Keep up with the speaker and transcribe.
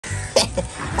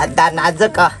دا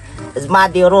نازکه زما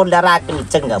دې ورور له راکړي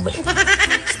څنګه به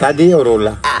ستا دې ورور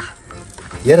له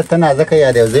یاره ته نازکه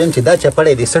یاد یو زه یم چې دا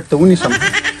چپړی دې سټ ته ونیسم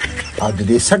او د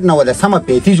دې سټ نه ولا سمه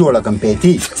پیتي جوړه کړم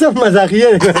پیتي سم مزاحیه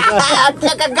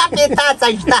لکه ګپې تا څه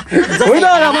شته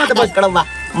زه کړم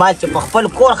ما چې په خپل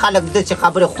کور خلک داسې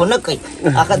خبرې خو نه کوي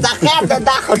دا خیر دی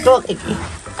دا خو ټوکې کوي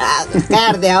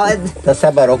خیر دی ته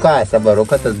صبر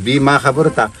وکړه تصبیح ما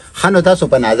خبرو ته ښه نو تاسو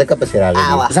په نازکه پسې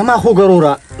راغلي زما خو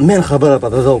ګروره مین خبره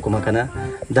پته زه وکړم که نه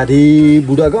دا دې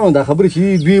بوډاګانو دا خبرې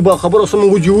چې دوی به خبره سمه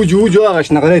وجي هغه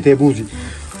شنغلی ته یې بوځي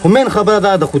خو مین خبره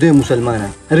دا د خدای مسلمانه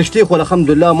رښتې خو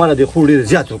الحمدلله ماله دې خو ډېر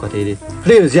زیات وکتې دي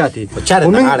ډېر زیات دي چېرې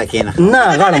ته غاړه کېنه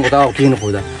نه غاړه مو ته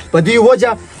کېنښوده په دې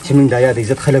وجه چې موږ دا یاد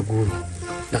عزت خلک ګورو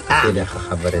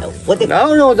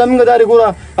نو زمونږ دا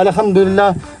ګوره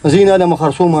الحمدلله زینه له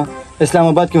مخرصومه اسلام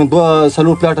آباد کې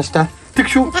 2 پلاټه شته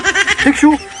ټیک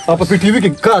شو او په پی ټي وي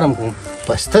کې کار هم کوم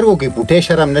په سترګو کې پوټې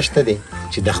شرم نشته دی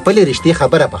چې د خپلې رښتې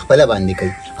خبره په خپله باندې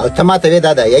کوي او ته ماته وې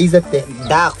دا د حیا عزت دی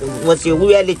دا اوس یې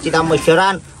وویلې چې دا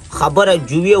مشران خبره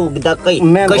جوړې اوږده کوي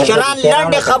کشران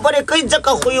لنډې خبرې کوي ځکه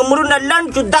خو عمرونه لنډ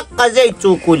شو دقه ځای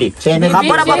څوک ولي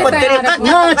خبره به په طریقه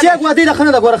نه چې دې د ښه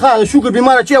نه ده ګوره ښه شکر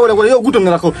بیماره چې وله ګوره یو ګوټ هم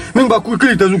نه راخو موږ به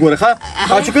کلي ته ځو ګوره ښه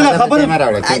او چې کله خبره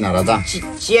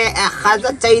چې ښځه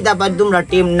څه ده به دومره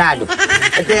ټیم نه لو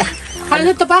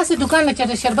خالد ته پاسه دکان له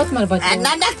چېرته شربت مربت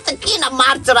نه ته کېنه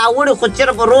مارچ راوړې خو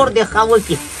صرف ورور دې ښه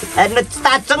وکړي نو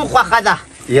ستا څنګه خوښه ده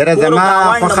یاره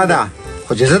زما خوښه ده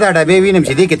خو چې زه دا ډبې وینم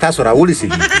چې دې کې تاسو راوړسي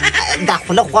دا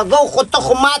خوله خوږه خو ته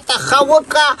خو ماته ښه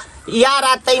وکړه یا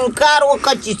راته انکار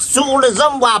وکړه چې څه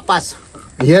ځم واپس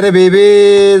یاره بیبي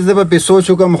زه به پې سوچ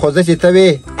وکړم خو زه چې ته وې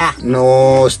نو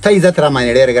ستا عزت را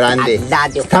باندې ډېر ګران دی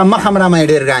ستا مخ هم را باندې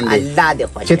ډېر ګران دی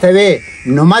چې ته وې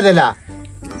نو مدله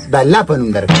د الله په نوم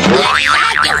درکړه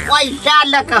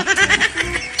خوشحاله که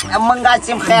موږ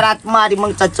هسې خیرات ماري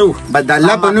موږ ته څه بس د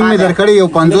الله په نوم مې درکړی یو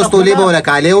 50 تولې به وله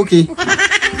کالې وکړي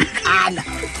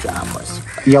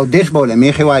یو 10 به وله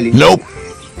میخې والي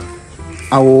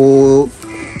او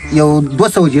یو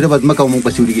 200 جیره به ځمکه موږ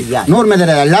پسې وړي نور مې د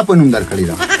الله په نوم درکړې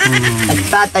ده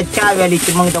تا ته چا ویلي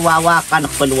چې موږ د واوا خان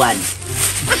خپلوان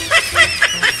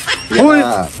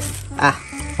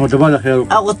او دبا د خیر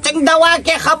او څنګه د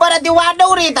واکې خبره دې وانه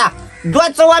اورېده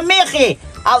 200 میخې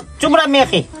او څومره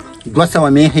میخې 200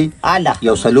 میخې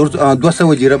یو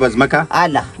 200 جیره به ځمکه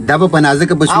دا به په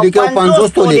نازکه بسولي کې او 50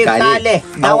 تولې کالې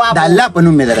د الله په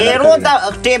نوم مې درکړې خیرو د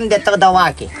ټیم دې ته د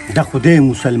واکې د خدای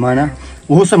مسلمانه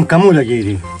اوس هم کمو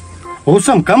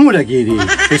لګېدي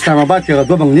اسلام آباد کې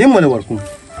دوه بنګلې هم وله ورکوم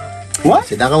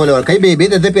چې دغه وله ورکوي بې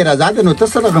د ده پې رضا ده نو ته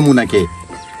څه غمونه کې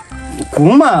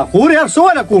کومه خور هر څه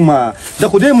وله کومه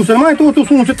د خدای مسلمان ته اوس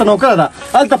چې ته نوکره ده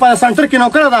هلته په سنټر کې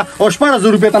نوکره ده او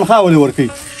 14,000 روپۍ تنخواه ولې ورکوي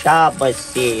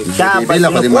شابسې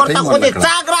کورته خو دې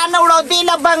څاګ رانه وړو دې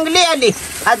له بنګلې علي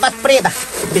بس پرېږده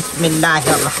بسم الله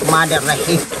الرحمن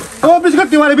الرحیم او بسکټ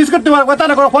دې والا وتا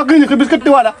نه کړه خواږه نه بسکټ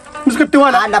دې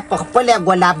والا اله په خپله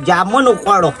ګلاب جامن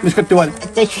وخوړو بسکټ دې والا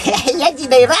یجي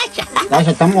دی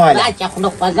راشه تم والا راشه خوله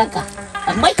خوږه که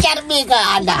مه شرمېږه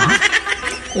اله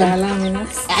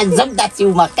زم داسې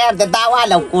ومه خیر د دا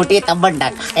واله کوټې ته منډه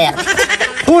که خیر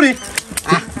خورې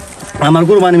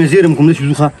ملګرو باندې مې زیرم کوم داسې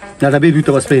زوخه دا ډبې دوی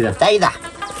ته بس پرېږده صحیح ده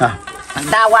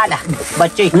دا واله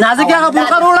بچی نازکې هغه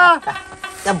بورقه روړه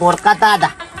دا بورقه دا ده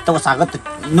ته اوس هغه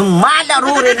نو ماله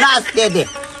رورې ناستې دی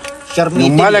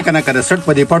شرمېدلې ماله که نه که د سټ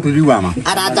په دې پټو دي واما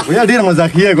راځه یا ډېر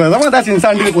مزاحیه ګوره زما داسې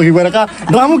انسان ډېر پوهېږي ګوره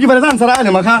ښه ډرامو کې به ځان سره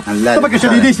علم ښه ته پکې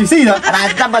شدیدې شي صحیح ده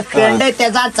راځه بس پینډۍ ته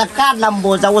ځان څه کار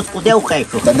لمبوزه اوس خو دې وښیې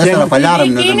د ده سره په لاره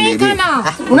هم نه ځم بیبي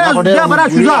نه بیا به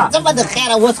راشو ځه زه به د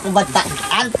خیره اوس خو به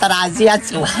هلته راځي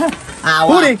هسې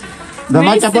خورې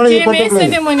زما چپړې یې پټې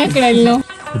کړې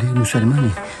خدای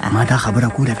مسلمانې ما دا خبره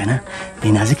کوله که نه دې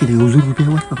نازکې د 1,000 روپۍ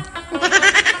ورکړه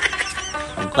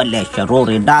کله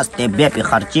شرورې ناست دی بیا پې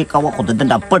خرچې کوه خو د ده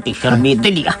نه پټې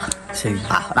شرمېدلې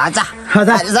راځه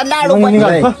زه لاړو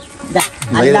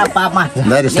الله په امان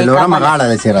دا د څلورمه غاړه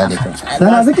ده چې راځي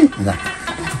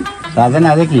راځه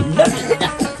نازکې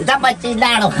زه بچې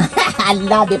لاړو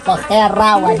الله دې په خیر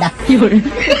راوله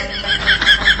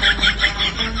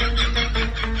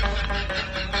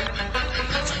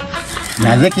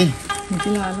نازکې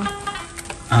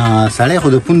سړی خو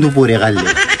د پوندو پورې غل دی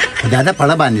خو دا د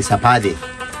پړه باندې صفا دی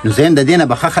نو زم د دې نه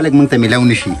به ښه خلک موږ ته میلاو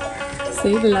نه شي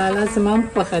صحیح لالا زما هم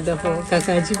خوښه ده خو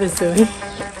کاکاجي به څه وایي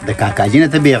د کاکاجي نه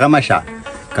ته بېغمه شه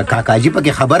که کاکاجي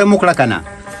پکې خبره مو کړه که نه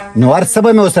نو هر څه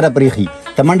به مې ورسره پرېښي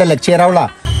ته منډه لږ راوړه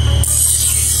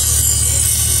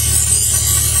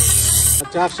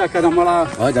چار شا کنه مړه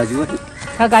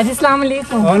کاکاجي السلام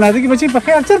علیکم او نازکې بچی په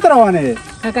خیر چېرته روانې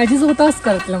کاکاجي زه تاسو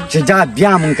کړم چې جا بیا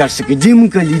مونږ کار سکه دې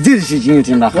مونږ لیدر شي چې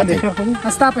ټیم راخته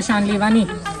استا په شان لیوانی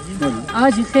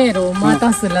اج خیر او ما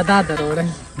تاسو لدا دروړم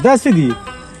دا څه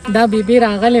دي دا بیبي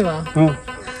راغلی وه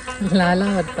لالا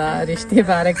ورته رشتې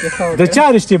باره کې ښه د چا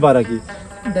رشتې باره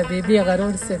کې د بیبي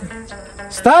غرور سره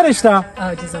ستا رشته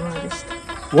او چې زما رشته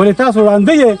ولې تاسو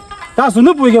وړاندې یې تاسو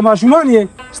نه پوهېږئ ماشومان یې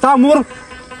ستا مور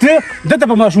ته دته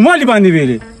په ماشومانې باندې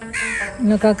ویلې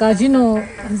نو کاکاجي نو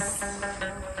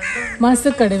ما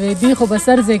څه کړی وی دی خو به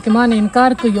سر ځای کې ما نه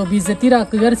انکار کوي او بېعزتي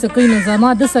راکوي هر څه کوي نو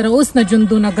زما د سره اوس نه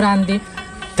ژوندونه ګران دی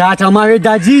تا ته ما وی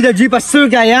دا جی د جی په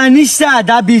سترګه یا نشته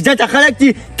دا بې عزته خلک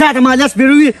دي تا ته ما لاس پرې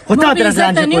ووي خو تا ته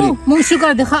راځانځه کولي مونږ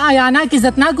شکر د ښه عیاناک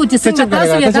عزتناک و چې څنګه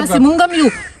تاسو یې داسې مونږ هم یو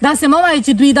داسې مه وایئ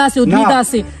چې دوی داسې او دوی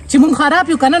داسې چې مونږ خراب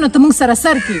یو که نه نو ته مونږ سره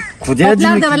سر کړي پلار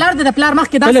دی ولاړ دی د پلار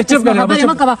مخکې داسې قسمه خبرې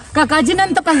مه کوه کاکاجي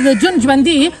نن ته په ژوند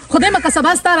ژوندي خدای مکه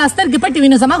سبا ستا را سترګې پټې وي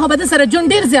نو زما خو به د سره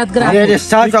ژوند ډېر زیات ګران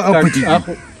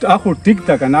اخو ټیک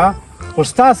ده که نه خو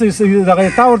ستاسې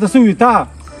دغه تا ورته څه وي تا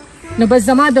نو بس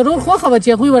زما د رور خوښه وه چې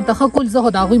هغوی ورته ښه کول زه خو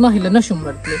د هغوی مخې له نه شم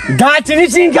ورتللی دا چې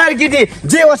نشي انکار کړي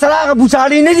دې ورسره هغه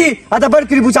بوچاړې نه دي هته بل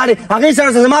کړي بوچاړې هغې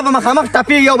سره زما په مخامخ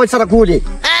ټپې یو بل سره کولې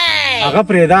هغه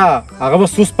پرېږده هغه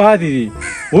به سوس پاتې دي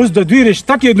اوس د دوی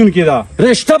رشته کېدونکې ده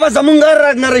رشته به زمونږ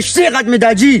نه رشتې ختمې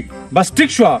دا جي بس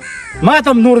ټیک شوه ما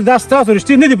ته هم نور دا ستاسو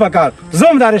رشتې نه دي پکار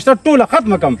زه هم دا رشته ټوله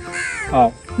ختمه کړم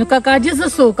نو کاکاجي زه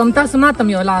څه وکړم تاسو ما ته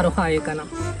هم یو لار وښایې که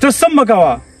نه ته سم مه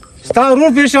کوه ستا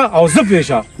ورور پېښه او زه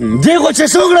پېښه دې خو چې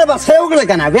څه وکړه بس ښه وکړه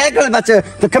که نه بیا یې کړه بس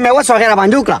ته کوم یې وس وغیره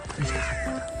باندې وکړه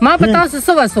ما په تاسو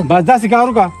څه وس وکړم بس داسې کار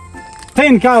وکړه ته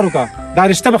انکار وکړه دا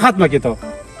رشته به ختمه کړې ته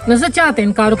نو زه چاته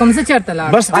انکار وکړم زه چېرته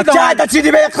لاړم بس چاته چې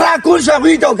دې به اقرار کول شو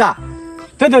هغوی ته وکړه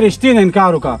ته د رشتې نه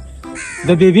انکار وکړه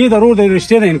د بیبي د رور د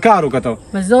رشتې نه انکار وکړه ته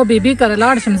بس زه بیبي کره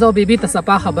لاړ شم زه بیبي ته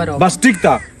صفا خبره بس ټیک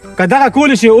ده که دغه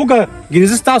کولی شي وکړه ګینې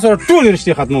زه ستاسو سره ټولې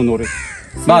رشتې ختموم نورې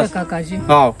بس کاکاجي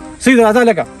صحیح ده راځه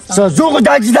لکه زه خو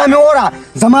دا چې دا مې وره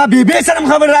زما بیبي سره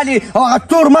هم خبرې رالي او هغه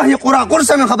تور مخ یې قراقور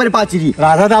سره مې خبرې پاتې دي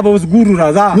راځه دا به اوس ګورو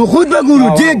راځه نو خود به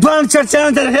ګورو دې دواړه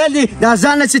چرچران ته خیال دي دا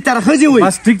ځان نه چې ترخه دي وي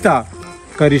بس ټیک ده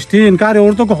که رشتې انکار یې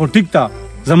ورته وکړو خو ټیک ده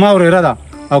زما ورېره ده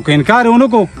او که انکار یې ونه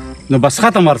کړو نو بس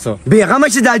ختم ورسه بېغمه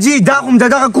چې دا جي دا خو د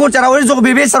دغه کور ته راولي زه خو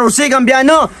بیبي سره اوسېږم بیا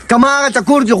نه که ما هغه ته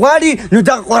کور کې غواړي نو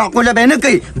دغه قراقوله به یې نه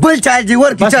کوي بل چا دې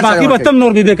ورکړي بس باقي به تم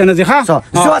نور بیبي که نه ځي ښه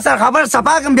زه سره خبر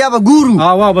صفا کړم بیا به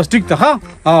ګورو بس ټیک ده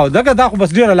ښه دغه دا خو بس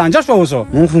ډېره لانجه شوه اوس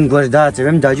مونږ خو ګورې دا چې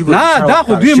وایم دا جي نه دا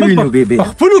خو دوی موږ په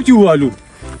خپلو کې ووالو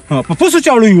په پسو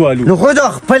چاړو یې ووالو نو خو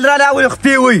د خپل راله وایي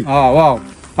خپې وایي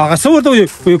هغه څه ورته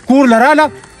وایي کور له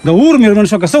راله د اور مېرمن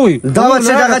شوه که څه وایي دا به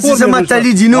څه دغه څه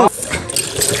متلي دي نو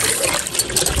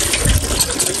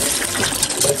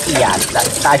یا الله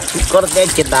ستا شکر دی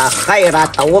چې دا ښه یې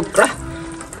راته وکړه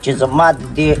چې زما د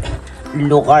دې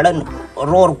لوغړن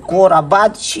رور کور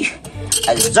آباد شي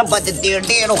زه به د دې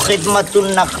ډېرو خدمتونو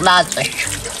نه خلاصه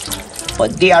شم په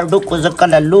دې هډوکو زه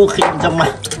کله لوښي ځم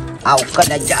او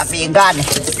کله جامېګانې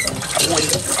وایي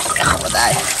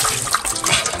خدایه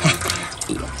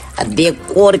دې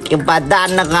کور کې به دا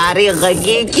نغارې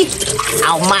غږېږي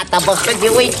او ما ته به ښځې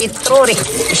وایي چې ترورې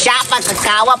شاپه که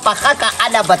کاوه پخه که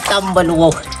هله به تمبل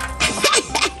وو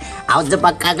او زه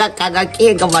به کږه کږه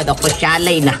کېږم د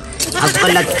خوشحالۍ نه او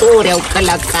کله تورې او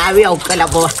کله کاوې او کله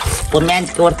به په منځ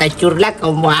کې ورته چورلکه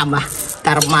وامه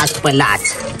ترماس په لاس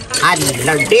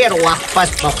هله ډېر وخت پس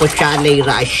به خوشحالۍ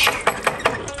راشي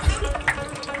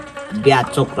بیا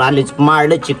څوک رالی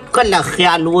ماړه چې کله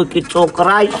خیال وکړي څوک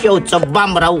راشي او څه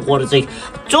بم راوغورځوي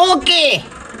څوک یې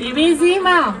بیبي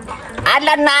زیما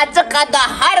الله نازکه ده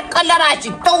هر کله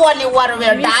راشي ته ولې وروې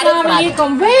السلام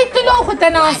علیکم وی تلو خو ته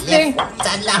ناست دی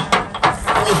سلام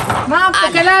ما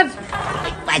په کلر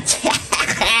بچه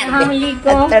خیر السلام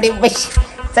علیکم تړي بش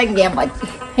څنګه بچي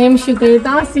هم شکر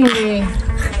تاسو یې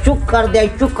شکر دی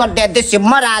داسې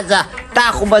مه راځه تا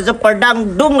خو به زه په ډنګ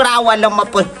ډونګ راولم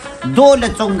په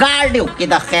 12 ګاډیو کې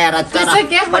د خیرت سره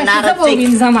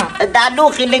دا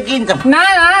لوښي لګینځم نه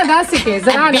داسې کې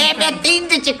زه بیا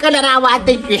تینځه چې کله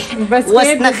راواده شوې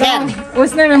اوس نه خیر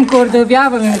اوس نه مې کور دی بیا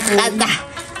به مې کور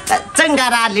څنګه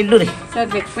رالې لورې سر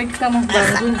دې کویک کم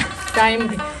باندې ټایم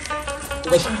دی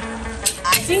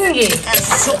څنګه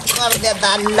شکر دی د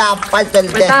الله فضل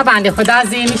دی تا باندې خدا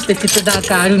زه نشته چې ته دا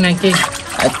کارونه کې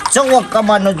څه وکړم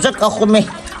نو ځکه خو مې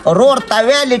رور ته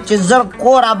ویلې چې زر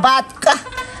کور آباد که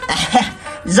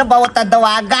زه به ورته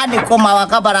دواګانې کوم او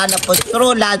هغه به رانه په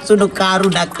سرو لاسونو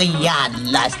کارونه کوي یا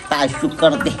الله ستا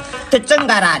شکر دی ته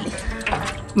څنګه رالې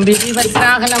بیبي بس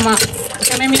راغلم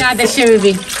که مې یاده شوې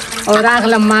وي او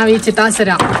راغلم ما وی چې تا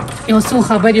سره یو څو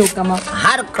خبرې وکړم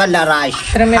هر کله راشي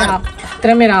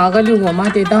تره مې راغلی و ما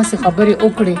ته داسې خبرې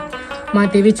وکړې ما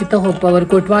ته وی چې ته خو په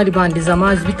ورکوټوالي باندې زما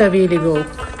زوی ته ویلې وو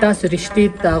تاسو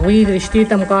رشتې ته هغوی رشتې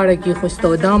ته م کاڼه کې خو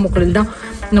استودام وکړل دا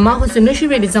نو ما خو څه نشي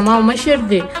ویلې زما مشر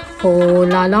دی خو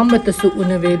لالا م به ته څه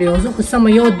ونه ویلې او زه خو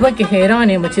سمه یو دوه کې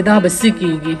حیران یم چې دا به څه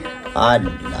کېږي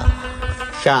الله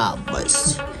شاباس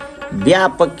بیا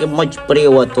پکې مچ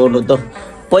پرېوتو نو د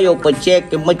پيو په چی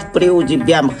کې مچ پرېوځي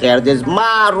بیا هم خیر دی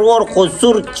زما رور خو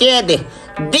سور چی دی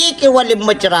دې کې ولې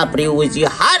مچ را پرېوځي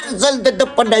هر ځل د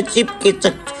ده په نصیب کې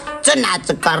څه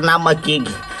ناڅه کارنامه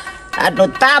کېږي نو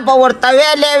تا به ورته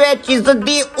ویلی وی چې زه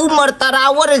دې عمر ته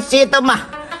راورسېدمه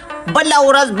بله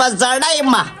ورځ به زړی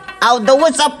ما او د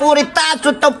اوسه پورې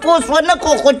تاسو تپوس ونه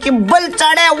کړو خو چې بل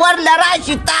سړی ورله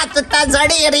راشي تاسو ته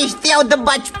زړې رښتې او د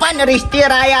بچپن رښتې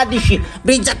رایادې شي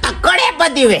بېعزته کړې به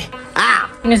دې وې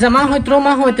نو زما خو ترو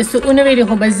ما خو ته څه ونه ویلې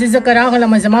خو بس زه ځکه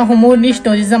راغلم زما خو مور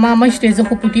نشته او زما مشرې زه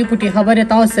خو پټې پټې خبرې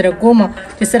تاسو سره کوم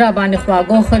چې څه راباندې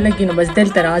خواږه ښه لګي نو بس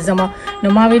دلته راځم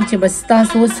نو ما ویل چې بس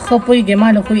تاسو اوس ښه پوهېږئ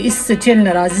ما له خو هېڅ څه چل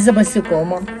نه راځي زه به څه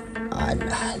کوم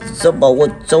زه به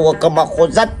څه وکړم خو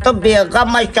زه ته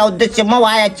بېغمه شه او داسې مه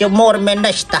وایه چې مور مې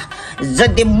نشته زه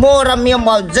د مورم یم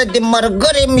او زه د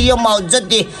ملګرې م یم او زه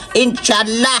د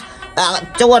انشاءالله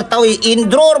څه ورته وایي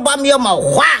اندرور به م یم او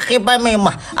خواښې به م یم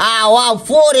او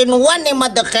فورن ونیمه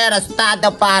د خیره ستا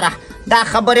دپاره دا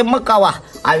خبرې مه کوه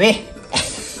اوې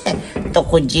ته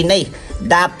خو جینۍ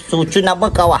دا سوچونه مه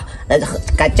کوه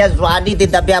کچه ځواني دی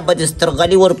د بیا به د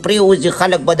سترغلي ور پرېوځي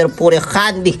خلک به در پورې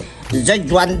خاندي زه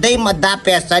ژوندی م دا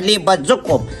فیصلې به زه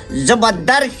کوم زه به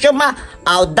درشم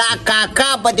او دا کاکا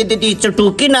به د دې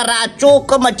څټوکي نه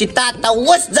راچوکم چې تا ته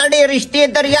اوس زړې رښتې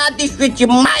در یادې شوې چې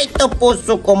ما یې تپوس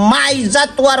وکړو ما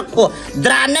عزت ورکړو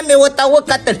درانه مې ورته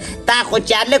وکتل تا خو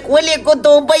چې هلک ولېږو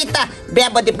دوبۍ ته بیا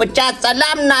به دې په چا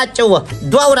سلام نه اچوه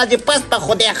 2 ورځې پس ته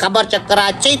خدای خبر چې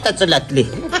کراچۍ ته څه لتلې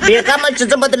بېغمه چې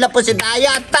زه به درله پسې د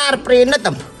حیا تار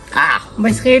پرېنهدم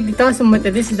بس خیر دی تاسو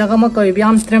مته داسې دغه مه کوئ بیا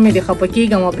هم ستره مې د خفه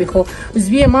کېږم پې خو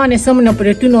زوی ما نه سم نه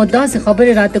پلټون او داسې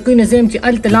خبرې راته کوي نو زه یم چې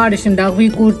هلته لاړه شم د هغوی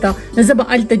کور ته نو زه به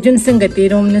هلته ژوند څنګه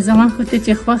تېروم نو زما خو ته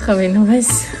چې خوښه وې نو بس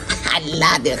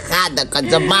الله دې ښه ده که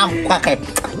زما هم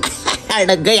خوښه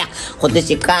ډګیه خو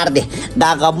داسې کار دی دا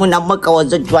غمونه مه کوه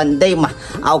زه ژوندی م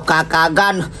او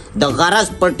کاکاګان د غرض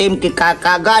په ټیم کې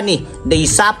کاکاګانې د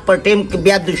حساب په ټیم کې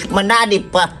بیا دشمنانې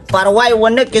پروا یې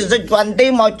ونه کړي زه ژوندی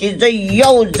م او چې زه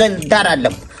یو ځل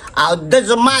درلم او د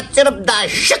زما صرف دا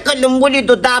شکل م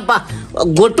ولیدو دا به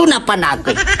ګوټونه پناه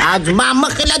کوي او زما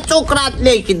مخې له څوک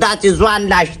راتلی شي داسې ځوان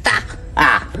لا شته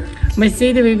بس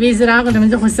د بیبي زه راغلم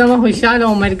زه خو سمه خوشحاله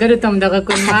او ملګرو ته هم دغه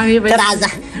کوم ما وی راځه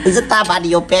زه تا باندې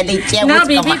یو پیالی چای نه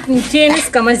بیبي چای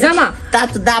نسکم ځمه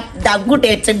تاسو دا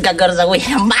ګوټې څنګه ګرځوئ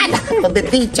ما نه خو د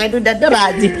دې چایونه نه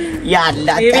راځي یا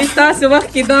الله بیبي ستاسو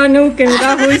وخت کې دا نه وکړم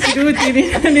دا خو شروع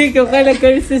تېرېدلې که خلک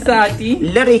څه ساتي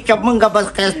لرې چې مونږ بس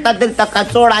ښایسته دلته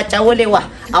کڅوړه اچولې وه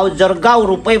او زرګاو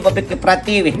روپۍ به پکې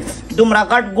پرتې وې دومره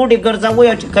غټ ګوډې ګرځوئ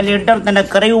او چې کلینډر ته نه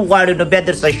کرۍ وغواړي نو بیا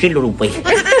درسره 100 روپۍ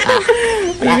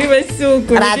بیبي بس څه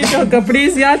وکړو چې کپړې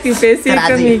زیات وي پیسې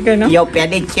کمې که نه یو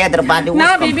پیالې چای در باندې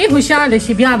نه بیبي خوشحاله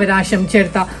شي بیا به راشم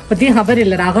چېرته په دې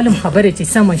خبرې له راغلم خبرې چې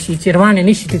سمه شي چې روانه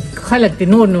نه شي خلک دې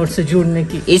نور څه جوړ نه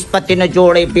کړي هېڅ پتې نه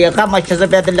جوړوي بېغمه چې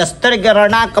زه بیا دله سترګې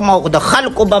رڼا کړم او د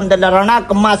خلکو به هم دله رڼا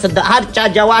کړم ما څه د هر چا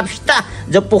جواب شته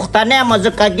زه پښتنی یم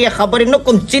زه کږې خبرې نه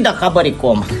کوم سیده خبرې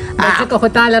کوم ځکه خو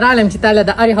تاله رالم چې تاله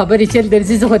د هرې خبرې چل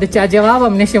درځي زه خو د چا جواب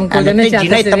هم نشم کولی نه چاته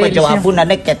جینۍ ته به جوابونه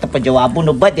نه کوې ته په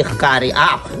جوابونو بدې ښکارې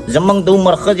زموږ د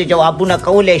عمر ښځې جوابونه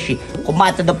کولی شي خو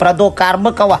ما ته د پردو کار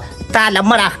مه کوه تا له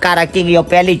مه راښکاره کېږي یو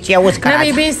پیالې چای اوس نه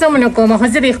بیبي سم نه کومه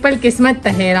خو زه د خپل قسمت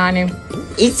ته حیران یم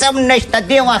هېڅ هم نشته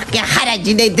دې وخت کې هره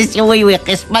جینۍ داسې وایي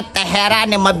قسمت ته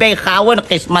حیران یم بیا یې خاوند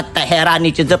قسمت ته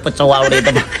حیران چې زه په څه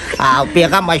واورېدم او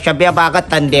بېغمه شه بیا به هغه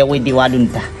تندی وایي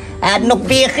دیوالونو ته نو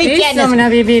بیخي هېڅ هم نه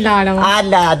بیبي لاړم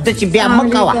الله داسې بیا مه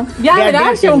کوه بیا به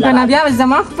راشم که نه بیا به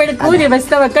زما خپل کور یې بس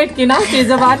ته به کټ کې ناستې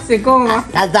زه به هر څه کوم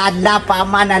راځه الله په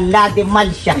امان الله دې مل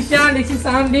شه خوشحاله شي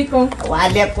سلام علیکم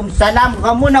وعلیکم سلام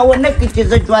غمونه ونه کړي چې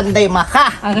زه ژوندی یم ښه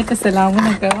هغه ته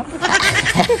سلامونه کوه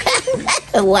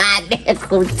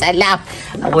وعلیکم سلام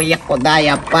وایه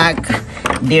خدایه پاک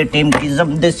دې ټیم کې زه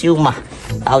هم داسې وم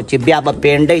او چې بیا به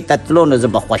پینډۍ ته تلو نو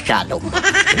زه به خوشحاله وم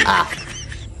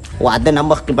واده نه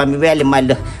مخکې به مې ویلې ما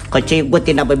له قچۍ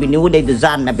ګوتې نه به مې نیولی د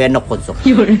ځان نه بیا نه خوځم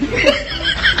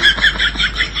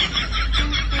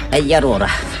یروره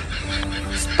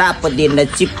ستا په دې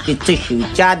نصیب کې څه شوي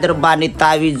چا در باندې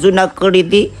تعویضونه کړي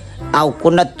دي او که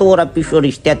نه توره پیشو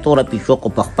رښتیا توره پیشو خو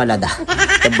په خپله ده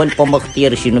د بل په مخ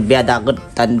تېر شي نو بیا د هغه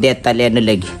تندی تلی نه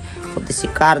لګي خو داسې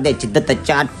کار دی چې دته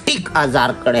چا ټیک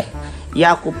ازار کړی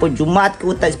یا خو په جومات کې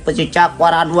ورته پسې چا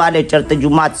قرآن والی چېرته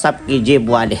جومات سب کې جیب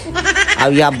والی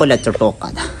او یا بله څه ټوکه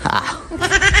ده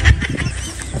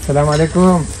السلام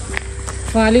علیکم.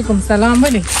 وعلیکم سلام.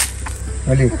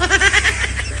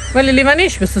 ولې لیونی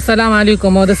شوې سلام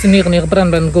علیکم او داسې نیغ نیغ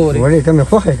برن برن ګورې ولې ته مې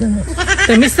خوښې که نه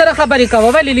ته مې سره خبرې کوه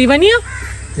ولې لیونی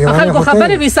خلکو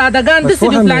خبرې وي سادهګان داسې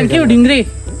دي پلانکې او ډینګرې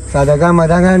سادهګان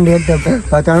مدهګان ډېر د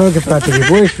پټانو کې پراته دي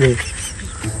پوه شوې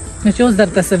نو چې اوس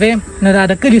درته څه ویم نو دا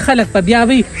د کلي خلک په بیا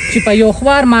وي چې په یو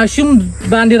خوار ماشوم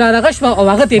باندې رارغه شوه او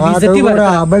هغه ته یې بېعزتي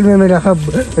ورکړه بل مې مې ښه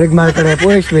رګمال کړی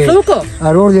پوه شوې څه وکړو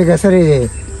اروړ دې کسرې دی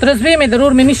ترزوی مې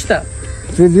ضرور مې نشته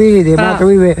ترزوی دی ما ته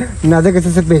وایي نه ځکه څه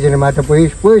څه پېژنې ما ته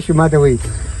پوه شوې ما ته وایي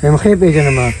وایم ښې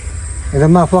پېژنم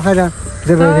زما خوښه ده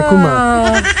زه به دې کومه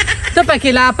ته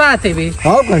پکې لا پاتې وې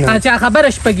او که نه چا خبره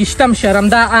شپږیشتم شرم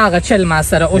دا هغه چل ما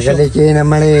سره وشو غلی کښېنه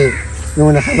مړې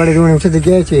دونه خبرې دونه اوچتې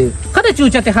کړې چې ښه ده چې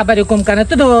اوچتې خبرې کوم که نه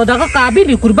ته دغه قابل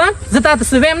یې قربان زه تا ته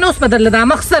څه ویم نه اوس به درله دا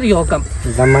مخ سر یو کړم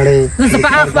زه مړې زه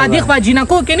په اخوا دېخوا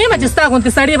جینکو کې نه یم چې ستا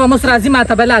غوندې سړی به اوس راځي ما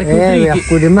ته به لار کې وترېږي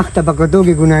ښکلې مخ ته په کتو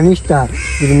کې ګناه نشته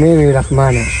ګرمې وي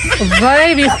رحمانه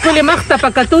وای وي ښکلې مخ ته په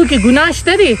کتو کې ګناه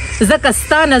شته دی ځکه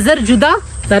ستا نظر جدا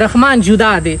د رحمان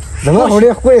جدا دی زما خو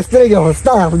ډېر ښکلې سترګې خو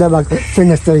ستا خدای پاک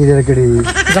څنګه سترګې در کړې وي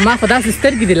زما خو داسې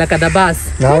سترګې دي لکه د باز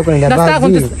او که نه د باز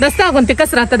دي د ستا غوندې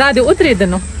کس راته دا دې ودرېده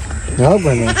نو او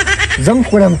که نه زه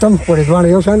خورم ته خورې دواړه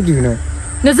یو شان دي نه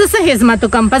نو زه څه خدمت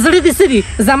وکړم په زړه دې څه دي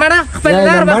زمړه خپل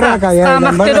لار وکړه ستا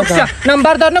مخکې روک شه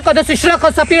نمبردار نه کړه داسې شړه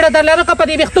کړه څپېړه درله راکړه په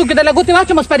دې ویښتو کې درله ګوتې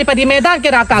واچوم اوس په دې میدان کې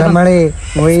راکاږم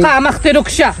ستا مخکې روک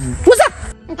شه وځه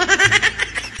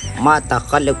ما ته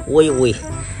خلک وی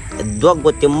دوه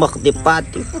ګوتې مخ دې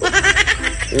پاتې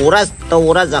ورځ ته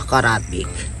ورځه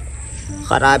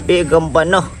خرابېږم به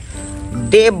نه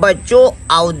دې بچو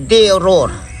او دې رور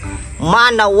ما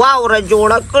نه واوره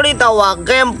جوړه کړې ده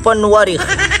واغیم په نورې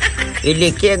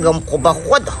هیلې کېږم خو به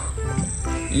خود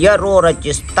یا روره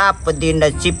چې ستا په دې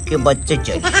نصیب کې به څه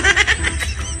چلي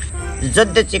زه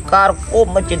داسې کار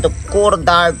کوم چې د کور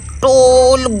دا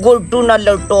ټول ګوټونه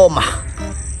لټومه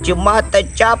چې ما ته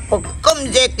چا په کوم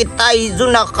ځای کې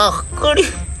تایزونه ښخ کړي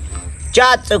چا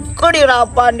څه کړي را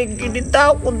باندې ګینې دا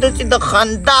خو داسې د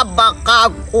خندا بقا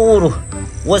کور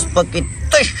اوس پکې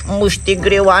تش مشتي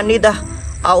ګرېواني ده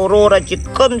او وروره چې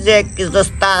کوم ځای کې زه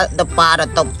ستا دپاره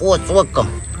تپوس وکړم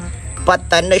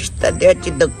پته نشته دی چې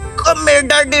د کومې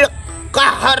ډډې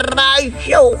قهر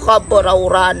راشي او خبره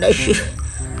ورانه شي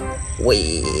وی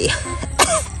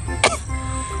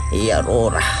یا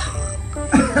وروره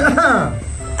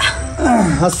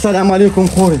السلام علیکم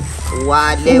خورې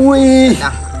وعلیکم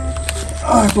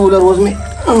ټوله ورځ مې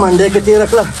منډی کې تېره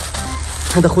کړه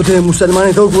د خدای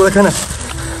مسلمانې ته وګوره که نه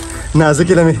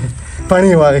نازکې له مې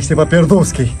پڼې واخېستې په فردوس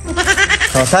کې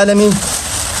او تاله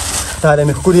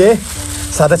مې ښکلې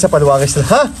ساده چپل واخېستل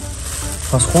ښه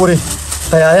بس خورې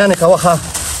تیاریانې کوه ښه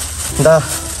دا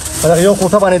په دغه یو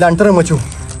کوټه باندې د انټره مچو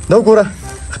دا وګوره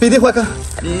خپې دې خوا که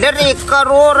لرې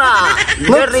کروره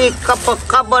لرې که په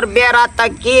قبر بیا راته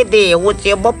کېدې اوس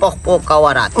یې به په خپو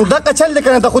کوه راته دغه چل دی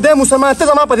که نه د خدای مسلمان ته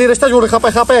زما په دې رشته جوړې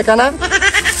خپه یې که نه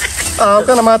او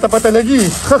که نه ما ته پته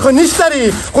لګي ښه نشته رې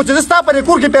خو چې زه ستا په دې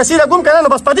کور کې پیسې لګوم که نه نو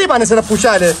بس په دې باندې صرف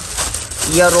خوشحاله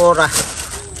یروره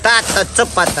تا ته څه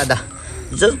پته ده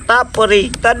زه ستا په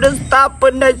رشته نه ستا په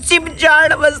نصیب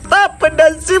جاړم ستا په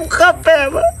نصیب خفه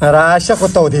یم راشه خو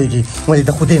تودېږي ولې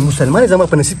د خدای مسلمان زما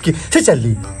په نصیب کې څه چل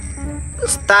دی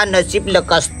ستا نصیب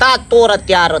لکه ستا توره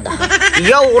تیاره ده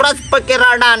یو ورځ پکې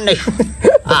رڼا نه شي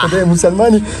د خدای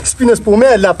مسلمانې سپینه سپومۍ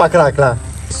الله پاک راکړه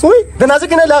وای د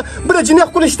نازکې نه له بله جنۍ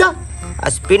ښکلې شته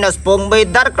سپینه سپوږمۍ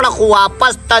درکړه خو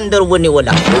واپس تندر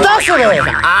ونیوله داسې دی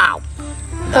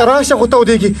راشه خو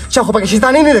تودېږي چا خو پکې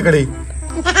شیطانۍ نه ده کړې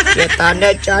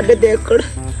شیطانۍ چا نه دی کړی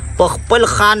په خپل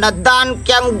خاندان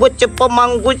کې انګوچې په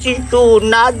منګوچې شو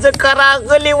نازکه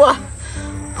راغلې وه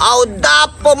او دا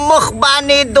په مخ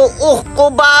باندې د اوښکو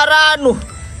بارانو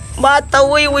ما ته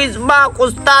وی زما خو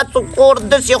ستاسو کور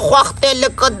داسې خوښ دی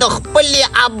لکه د خپلې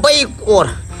ابۍ کور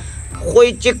خو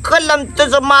چې کله هم ته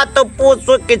زما تپوس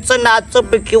وکړې څه ناڅه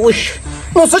پکې وشي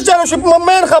نو څه چل شو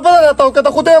مین خبره راته وکړه د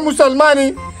خدای مسلمانې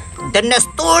د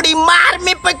نستوړي مار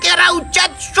مې پکې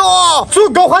راوچت شو څوک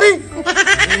ګوهري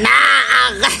نه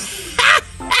هغه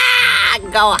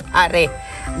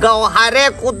ګوهرې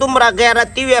خو دومره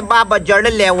غیرتي وې ما به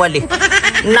ژړلې ولې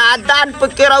نادان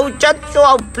پکې راوچت شو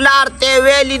او پلار ته یې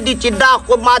ویلي دي چې دا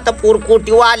خو ما ته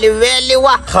پورکوټي والې ویلې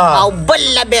وه او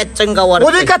بله به یې څنګه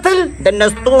ودې کتل د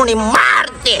نستوڼي مار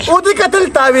دی ودې کتل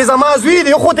تاوې زما زوی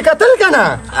دی خو دې کتل که نه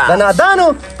د نادانو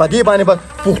په دې باندې به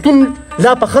پښتون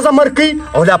لا په ښځه مرګ کوي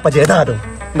او لا په جیدادو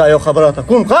دا یو خبره ته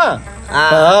کوم ښه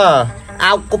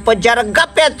او که په جرګه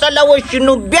فیصله وشي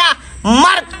نو بیا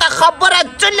مرګ ته خبره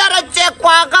څه لره چې کو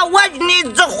هغه وژني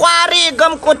زه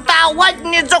خوارېږم کو تا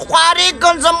وژني زه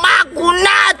خوارېږم زما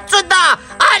ګناه څه ده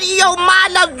هر یو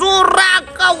ماله زور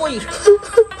راکوئ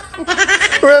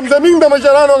ویم زمین د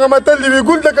مشرانو هغه متل دی وي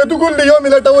ګل د کدو ګل دی یو مې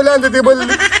لټول لاندې دی بل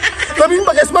دی زمین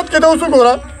په قسمت کې د اوس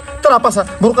وګوره ته راپسه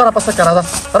برقه راپسه که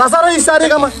راځه رئیس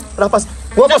سارېږه ما راپسه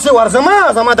وپسې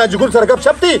ورځمه زما دا جګول سره ګپ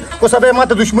شپ دی خو سبا یې ما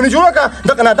ته دښمني جوړه کړه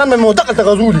دغه نادان به مې ودغلته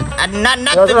غځولي نه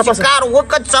نه ته چې کار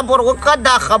وکړه صبر وکړه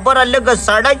دا خبره لږه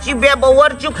سړه چې بیا به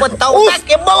ورشي په توبه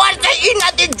کې به ورشه اینه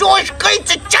دې جوش کوي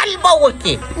چې چل به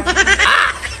وکړي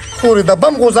خورې د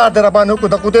بم غوزار دې راباندې وکړو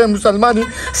د خدای مسلمانې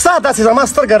ستا داسې زما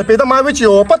سترګه رپېده ما وی چې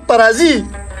یو وپت په راځي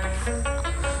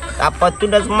دا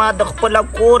پتونه زما د خپله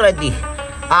کوره دي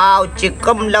او چې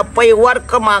کوم لپی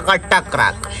ورکم هغه ټک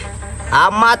راکړي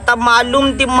ما ته معلوم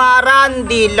دي ماران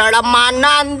دي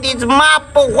لړمانان دي زما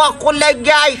په غوښو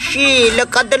لګیا شي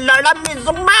لکه د لړمې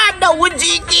زما نه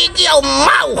وځېږي او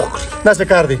ما وخوري داسې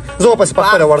کار دی زه وپسې په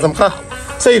خپله ورځم ښه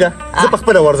صحیح ده زه په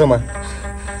خپله ورځم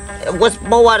اوس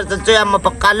به ورځه زه یم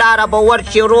په قلاره به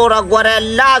ورشي وروره ګوره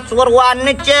لاس ور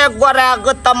وانهچې ګوره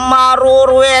هغه ته ما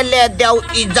رور ویلی دی او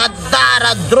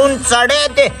عزتداره دروند سړی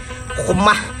دی خو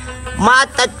ما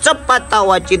ته څه پته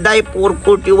وه چې دی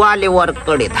پورکوټي والې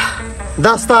ورکړې ده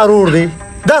دا ستا رور دی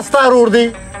دا ستا رور دی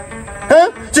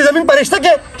چې زمین په رشته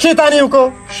کې شیطاني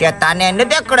وکړو شیطاني نه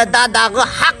دی کړی دا د هغه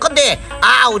حق دی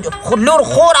او لور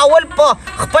خور اول په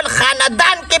خپل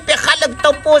خاندان کې پې خلک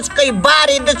تپوس کوي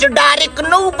بار یې داسې ډارک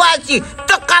نه وباسي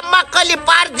ته کمقلې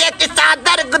په هر ځای کې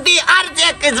څادر ږدي هر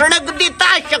ځای کې زړه ږدي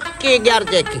تا شک کېږي هر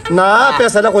ځای کې نه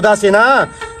فیصله خو داسې نه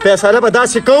فیصله به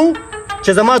داسې کوو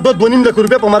چې زما 2.5 لک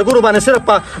روپۍ په مرګورو باندې صرف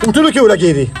په هوټلو کې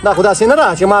ولګېدي دا خو داسې نه ده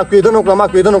چې ما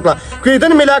کویدن وکړه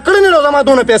کویدن مې لا کړی نه نو زما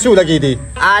دونه پیسې ولګېدي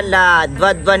اله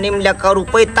 2.5 لکه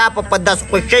روپۍ تا په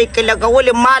دستخوشۍ کې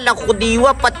لګولې ما له خو د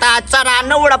یوه په تاڅه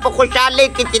رانه وړه په خوشحالۍ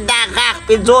کې چې دا غاښ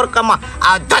پې زور کړمه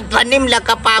او 2.5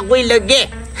 لکه په هغوی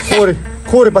لګې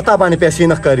خورې په تا باندې پیسې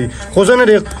نه ښکاري خو زه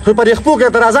نه پر یخپو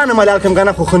کې درازه نه ملال کړم که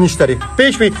نه خو ښه نشته دی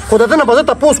پوه شوې خو د ده نه به زه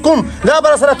تپوس کوم دا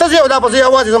به راسره ته ځې او دا به زه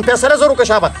یوازې ځم فیصله زه وکړه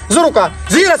شابه زه وکړه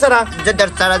ځې راسره زه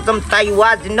در سره ځم تا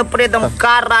یوازې نه پرېږدم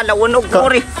کار راله ونه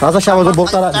ګورې راځه شابه زه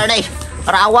بورقه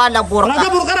راواله بورقه راځه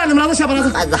بورقه رالم راځه شابه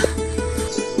راځه